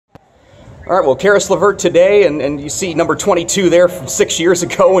All right, well, Caris LeVert today, and you see number 22 there from 6 years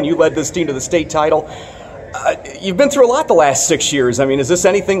ago when you led this team to the state title. You've been through a lot the last 6 years. I mean, is this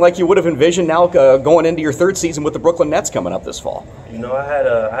anything like you would have envisioned now going into your third season with the Brooklyn Nets coming up this fall? You know, I had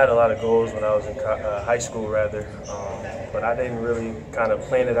a lot of goals when I was in high school, rather, but I didn't really kind of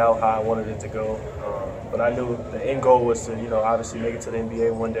plan it out how I wanted it to go. But I knew the end goal was to, obviously make it to the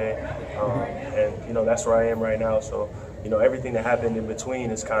NBA one day, and that's where I am right now. So, everything that happened in between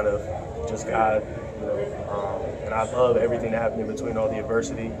is kind of just God, and I love everything that happened in between, all the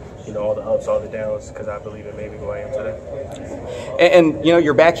adversity, all the ups, all the downs, because I believe it made me who I am today. And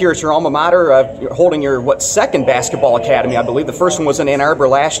you're back here at your alma mater, you're holding your, second basketball academy, I believe. The first one was in Ann Arbor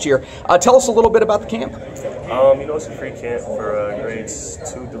last year. Tell us a little bit about the camp. It's a free camp for grades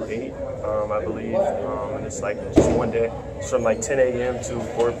 2 through 8, I believe, and it's like just one day. It's from like 10 a.m. to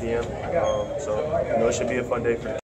 4 p.m. So, it should be a fun day for the